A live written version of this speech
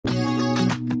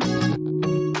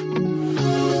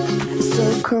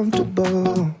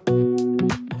comfortable,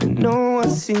 and no one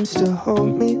seems to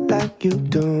hold me like you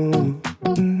do.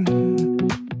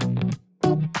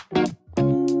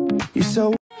 You're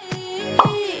so.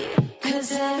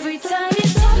 Cause every time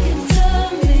you're talking to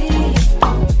me,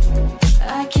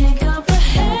 I can't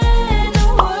comprehend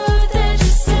a word that you're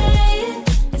saying.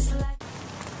 It's like...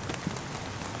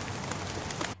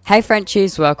 Hey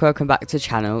Frenchies, welcome back to the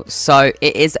channel. So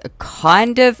it is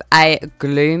kind of a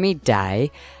gloomy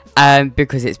day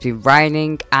because it's been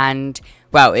raining, and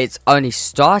well, it's only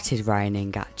started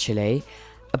raining actually,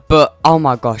 but oh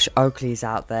my gosh, Oakley's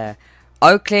out there.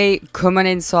 Oakley, come on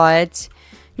inside.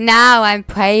 Now I'm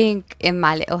praying in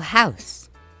my little house.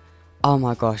 Oh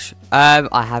my gosh, I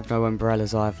have no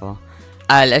umbrellas either.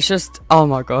 Let's just, oh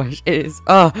my gosh, it is,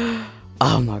 oh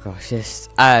my gosh, this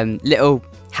little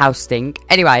house thing.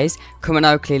 Anyways, come on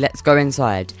Oakley, let's go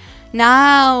inside.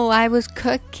 No, I was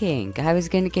cooking. I was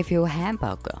going to give you a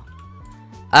hamburger.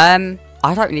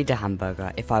 I don't need a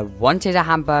hamburger. If I wanted a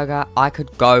hamburger, I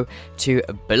could go to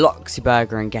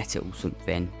Bloxburg and get it or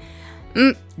something.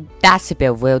 That's a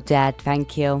bit weird, Dad.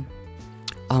 Thank you.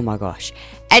 Oh my gosh.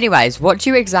 Anyways, what do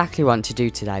you exactly want to do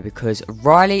today? Because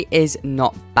Riley is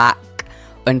not back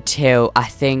until I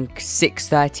think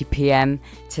 6:30 PM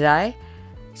today.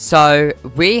 So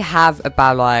we have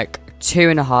about like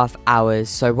 2.5 hours.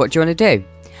 So what do you want to do?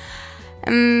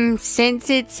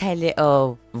 Since it's a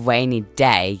little rainy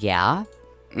day, yeah.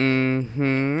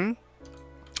 And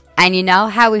you know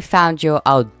how we found your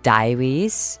old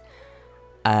diaries?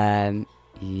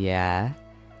 Yeah.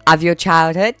 Of your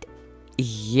childhood?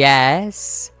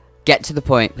 Yes. Get to the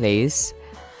point, please.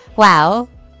 Well,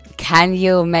 can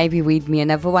you maybe read me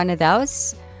another one of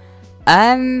those?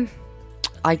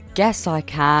 I guess I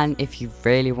can if you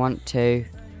really want to.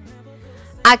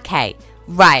 Okay,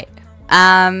 right.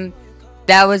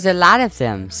 There was a lot of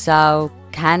them, so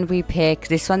can we pick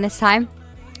this one this time?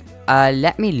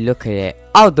 Let me look at it.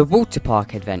 Oh, the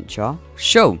Waterpark adventure.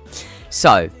 Sure.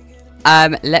 So,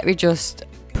 let me just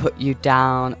put you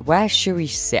down. Where should we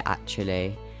sit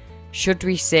actually? Should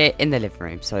we sit in the living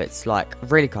room so it's like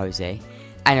really cozy?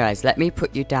 Anyways, let me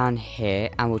put you down here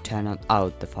and we'll turn on,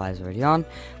 oh, the fire's already on.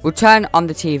 We'll turn on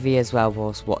the TV as well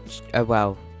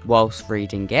whilst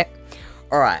reading it.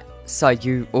 Alright, so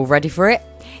you all ready for it?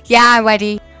 Yeah, I'm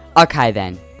ready. Okay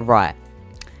then, right.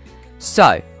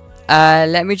 So,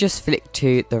 let me just flick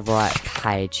to the right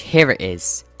page. Here it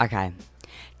is. Okay.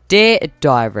 Dear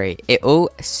Diary, it all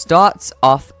starts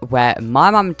off where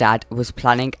my mum and dad was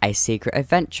planning a secret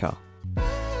adventure.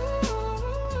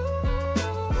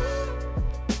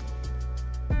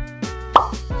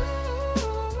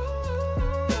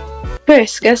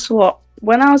 Chris, guess what?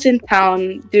 When I was in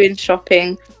town doing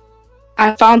shopping,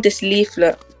 I found this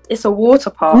leaflet. It's a water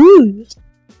park. Ooh.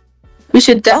 We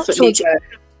should definitely go.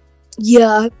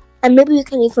 Yeah, and maybe we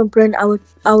can even bring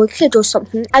our kid or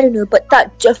something. I don't know, but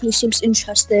that definitely seems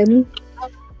interesting.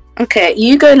 Okay,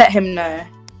 you go let him know.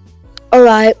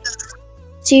 Alright,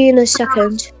 see you in a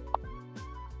second.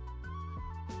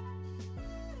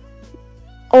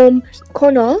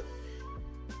 Connor?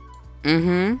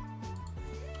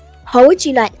 How would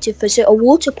you like to visit a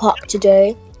water park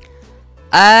today?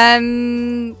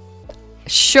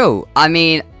 Sure. I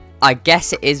mean, I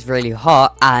guess it is really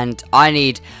hot and I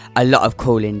need a lot of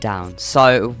cooling down.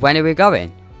 So, when are we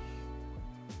going?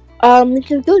 We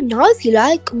can go now if you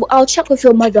like. I'll check with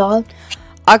your mother.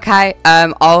 Okay,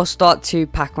 I'll start to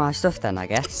pack my stuff then, I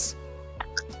guess.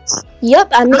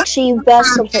 Yep, and make sure you wear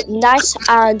something nice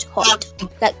and hot.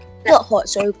 Like, not hot,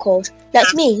 so cold.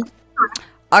 Like me.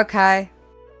 Okay.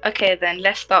 Okay then,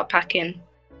 let's start packing.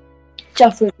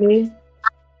 Definitely.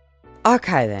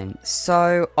 Okay then,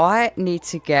 so I need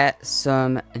to get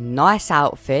some nice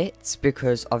outfits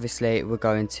because obviously we're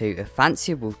going to a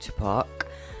fancy water park.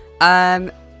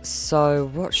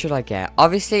 So what should I get?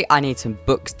 Obviously I need some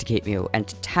books to keep me all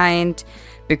entertained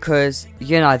because,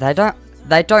 you know, they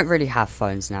don't really have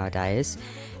phones nowadays.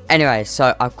 Anyway,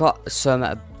 so I've got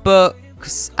some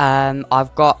books.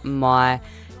 I've got my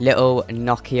little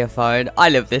Nokia phone. I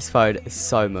love this phone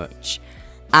so much.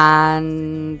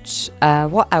 And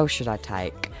what else should I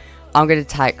take? I'm going to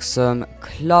take some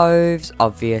clothes,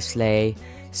 obviously,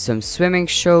 some swimming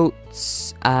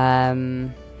shorts,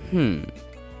 oh,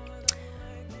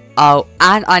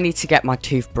 and I need to get my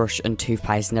toothbrush and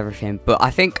toothpaste and everything, but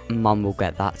I think Mum will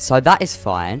get that, so that is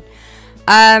fine.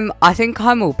 I think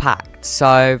I'm all packed,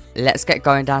 so let's get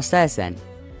going downstairs then.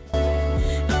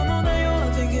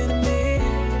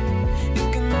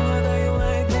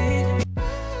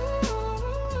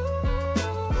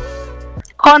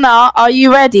 Connor, are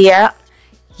you ready yet?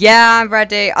 Yeah, I'm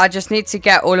ready. I just need to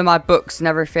get all of my books and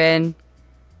everything.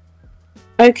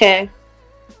 Okay.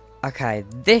 Okay,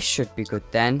 this should be good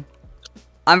then.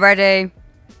 I'm ready.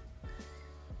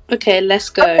 Okay, let's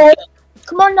go. Okay.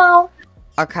 Come on now.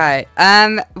 Okay,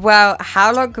 well,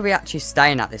 how long are we actually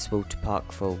staying at this water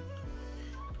park for?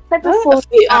 Maybe Oh, 4 a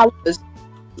few hours. hours.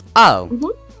 Oh,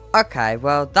 Mhm. okay,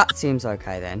 well, that seems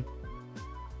okay then.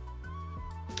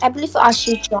 I believe I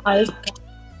should drive.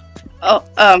 Oh,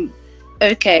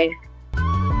 okay.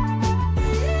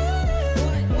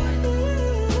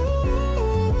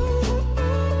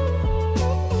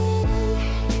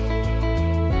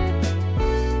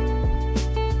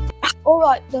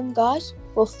 Alright then, guys.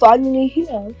 We're finally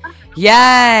here.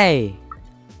 Yay!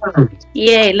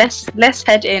 Yay, let's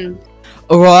head in.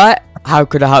 Alright, how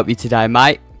could I help you today,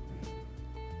 mate?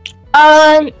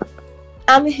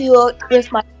 I'm here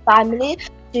with my family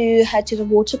to head to the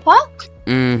water park.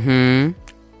 Mm-hmm.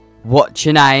 What's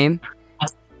your name?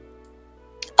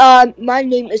 My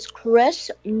name is Chris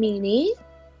Meany,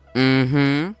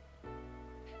 Mm-hmm.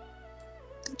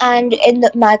 and in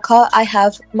my car I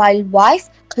have my wife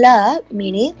Claire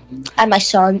Meany and my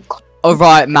son.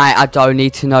 Alright, mate, I don't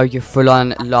need to know your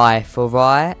full-on life,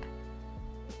 alright?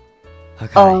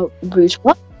 Okay. Bruce,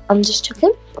 what? I'm just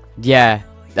checking. Yeah,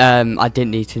 I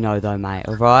didn't need to know though, mate,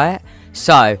 alright?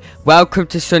 So, welcome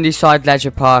to Sunnyside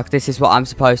Leisure Park. This is what I'm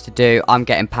supposed to do. I'm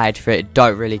getting paid for it.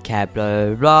 Don't really care,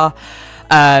 blah, blah,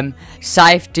 blah.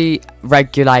 Safety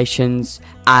regulations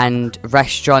and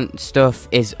restaurant stuff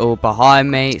is all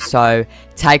behind me. So,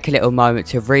 take a little moment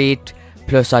to read.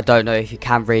 Plus, I don't know if you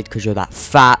can read because you're that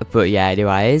fat. But yeah,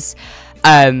 anyways.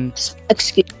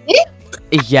 Excuse me?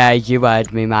 Yeah, you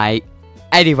heard me, mate.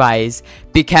 Anyways,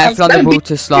 be careful on the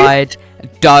water slide.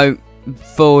 Don't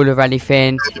fall or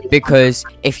anything, because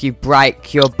if you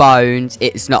break your bones,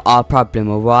 it's not our problem,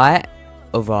 alright?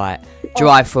 Alright.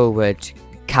 Drive forward.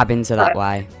 Cabins are that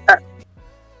way.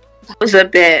 That was a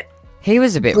bit. He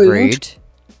was a bit Rude. rude.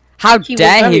 How He was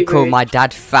dare he very call rude. my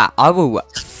dad fat? I will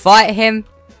fight him.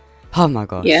 Oh my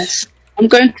gosh. Yes. I'm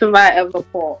going to write a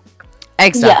report.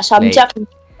 Exactly. Yes, I'm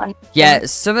definitely. Yeah,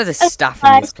 some of the staff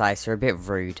in this place are a bit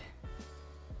rude.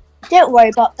 Don't worry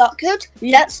about that, kid.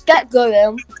 Let's get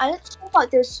going. And let's talk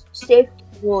about this safety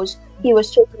rules he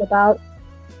was talking about.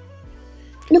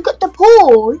 Look at the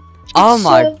pool. Oh It's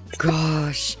my so-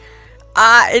 gosh.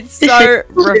 It's so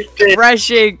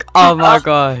refreshing. Oh my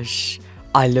gosh.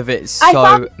 I love it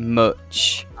so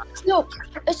much. Look,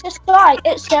 it's a slide.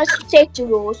 It says safety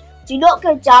rules. Do not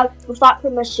go down without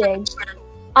permission.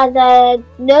 And then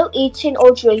no eating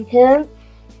or drinking.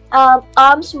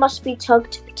 Arms must be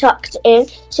tucked in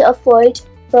to avoid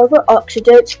further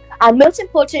accidents. And most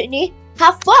importantly,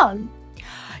 have fun.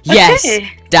 Yes, Okay.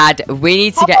 Dad, we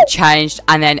need to get changed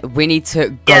and then we need to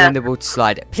go Yeah. in the water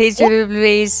slide. Please do,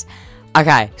 please.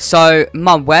 Okay, so,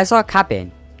 Mum, where's our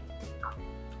cabin?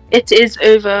 It is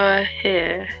over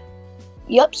here.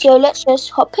 Yep, so let's just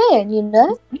hop in, you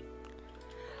know?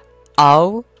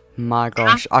 Oh my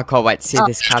gosh, I can't wait to see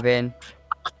this cabin.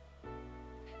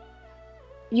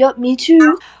 Yep, me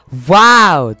too.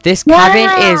 Wow, this cabin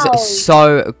Wow. is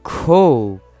so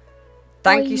cool.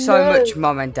 Thank I you so know. much,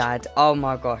 Mum and Dad. Oh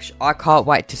my gosh, I can't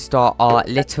wait to start our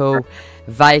little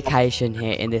vacation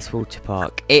here in this water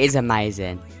park. It is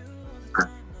amazing.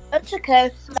 That's okay.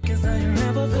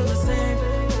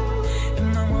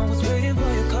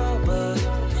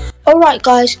 Alright,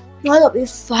 guys, now that we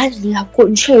finally have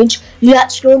gotten changed,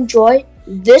 let's go enjoy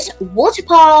this water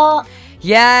park.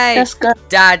 Yay! Let's go.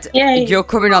 Dad, Yay. you're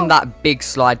coming on that big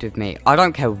slide with me. I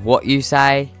don't care what you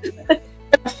say.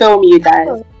 Film you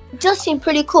guys. It does seem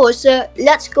pretty cool, so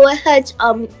let's go ahead,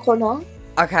 Connor.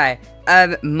 Okay,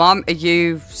 Mum, are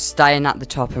you staying at the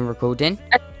top and recording?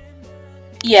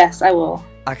 Yes, I will.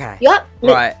 Okay. Yep,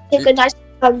 Right. let's take a nice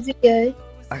video.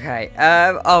 Okay,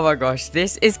 oh my gosh,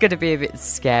 this is gonna be a bit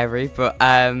scary, but,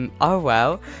 oh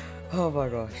well. Oh my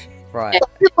gosh. Right,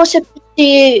 What's a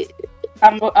pretty...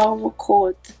 I'll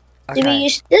record. Do we okay.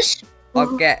 use this?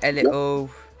 I'll get a little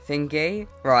thingy.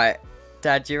 Right,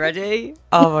 Dad, you ready?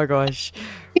 Oh my gosh.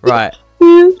 Right,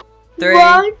 3,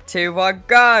 One. 2, 1,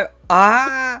 go!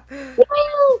 Ah!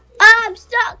 Woo! I'm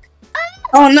stuck.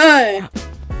 Oh no!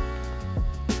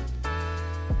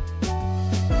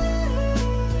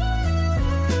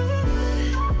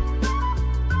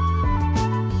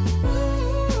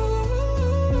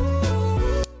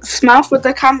 Smile with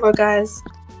the camera, guys.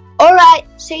 Alright,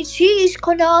 say cheese,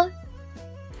 Connor.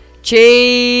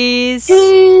 Cheese!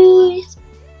 Cheese.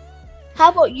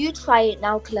 How about you try it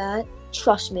now, Claire?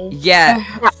 Trust me. Yeah,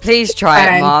 please try it,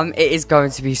 Fine. Mum. It is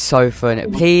going to be so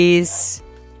fun. Please.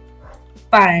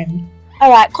 Fine.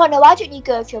 Alright, Connor, why don't you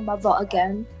go with your mother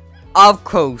again? Of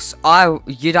course.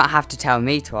 You don't have to tell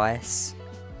me twice.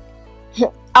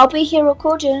 I'll be here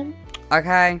recording.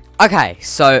 Okay. Okay,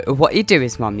 so what you do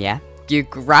is, Mum, yeah? You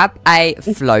grab a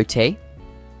floaty.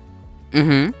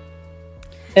 Mm-hmm.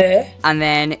 And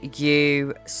then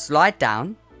you slide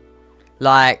down.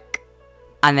 Like,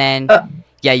 and then,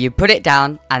 yeah, you put it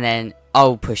down and then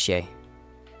I'll push you.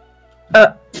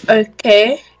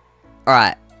 Okay.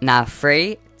 Alright, now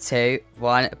 3, 2,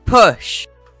 1, push!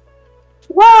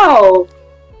 Wow.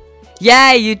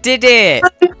 Yeah, you did it!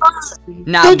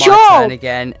 Now Good my job. turn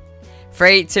again.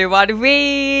 3, 2, 1,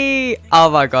 whee! Oh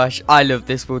my gosh, I love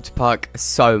this water park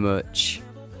so much.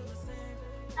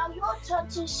 Now your turn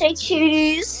to say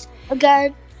cheese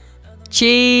again.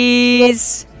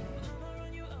 Cheese!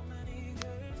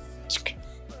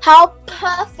 How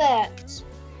perfect.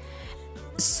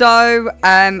 So,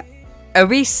 are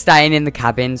we staying in the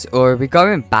cabins or are we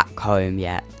going back home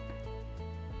yet?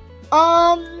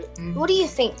 What do you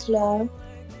think, Claire?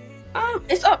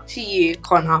 It's up to you,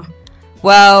 Connor.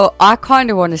 Well, I kind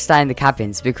of want to stay in the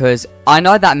cabins because I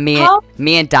know that me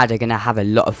and Dad are going to have a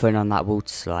lot of fun on that water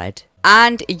slide.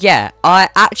 And yeah, I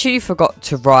actually forgot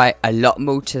to write a lot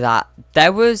more to that.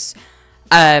 There was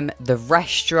the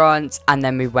restaurant, and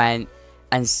then we went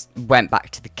back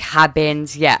to the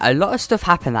cabins. Yeah, a lot of stuff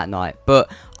happened that night,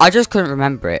 but I just couldn't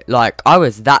remember it. Like, I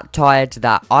was that tired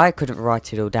that I couldn't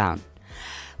write it all down.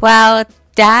 Well,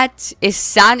 Dad, it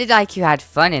sounded like you had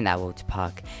fun in that water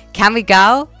park. Can we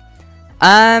go?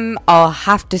 I'll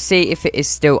have to see if it is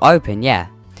still open, yeah.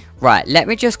 Right, let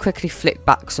me just quickly flick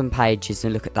back some pages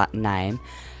and look at that name.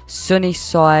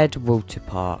 Sunnyside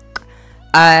Waterpark.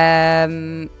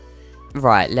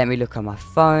 Right, let me look on my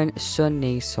phone.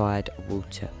 Sunnyside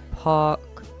Waterpark.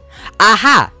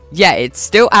 Aha! Yeah, it's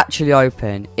still actually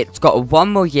open. It's got 1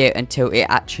 more year until it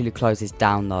actually closes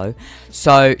down though.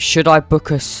 So, should I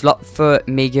book a slot for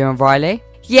Mega and Riley?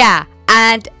 Yeah,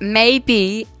 and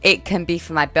maybe it can be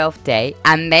for my birthday.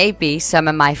 And maybe some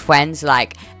of my friends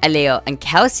like Aliyah and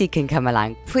Kelsey can come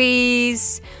along.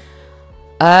 Please?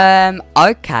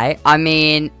 Okay. I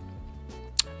mean,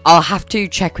 I'll have to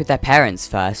check with their parents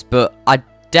first, but I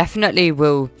definitely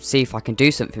will see if I can do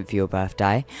something for your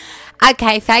birthday.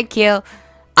 Okay, thank you.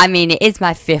 I mean, it is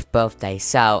my 5th birthday,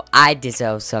 so I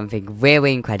deserve something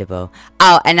really incredible.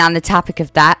 Oh, and on the topic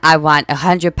of that, I want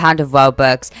 £100 of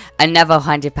Robux, another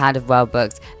 £100 of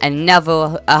Robux,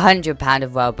 another £100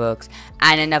 of Robux,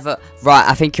 and another... Right,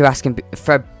 I think you're asking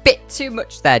for a bit too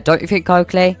much there, don't you think,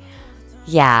 Oakley?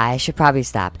 Yeah, I should probably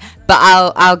stop. But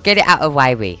I'll get it out of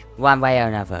way, one way or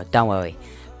another, don't worry.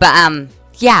 But,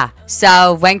 yeah,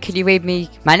 so when can you read me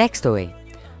my next story?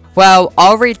 Well,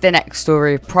 I'll read the next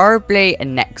story probably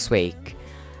next week.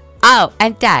 Oh,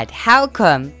 and Dad, how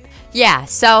come? Yeah,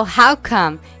 so how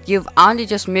come you've only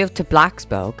just moved to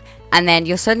Bloxburg and then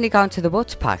you're suddenly going to the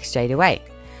water park straight away?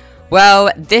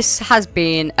 Well, this has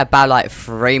been about like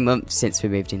 3 months since we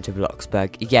moved into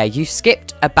Bloxburg. Yeah, you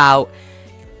skipped about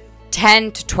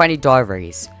 10 to 20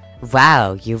 diaries.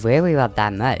 Wow, you really love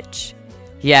that much.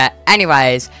 Yeah,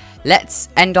 anyways, let's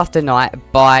end off the night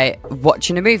by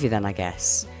watching a movie then, I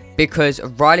guess. Because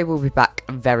Riley will be back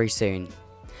very soon.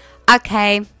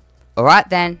 Okay, alright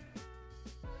then.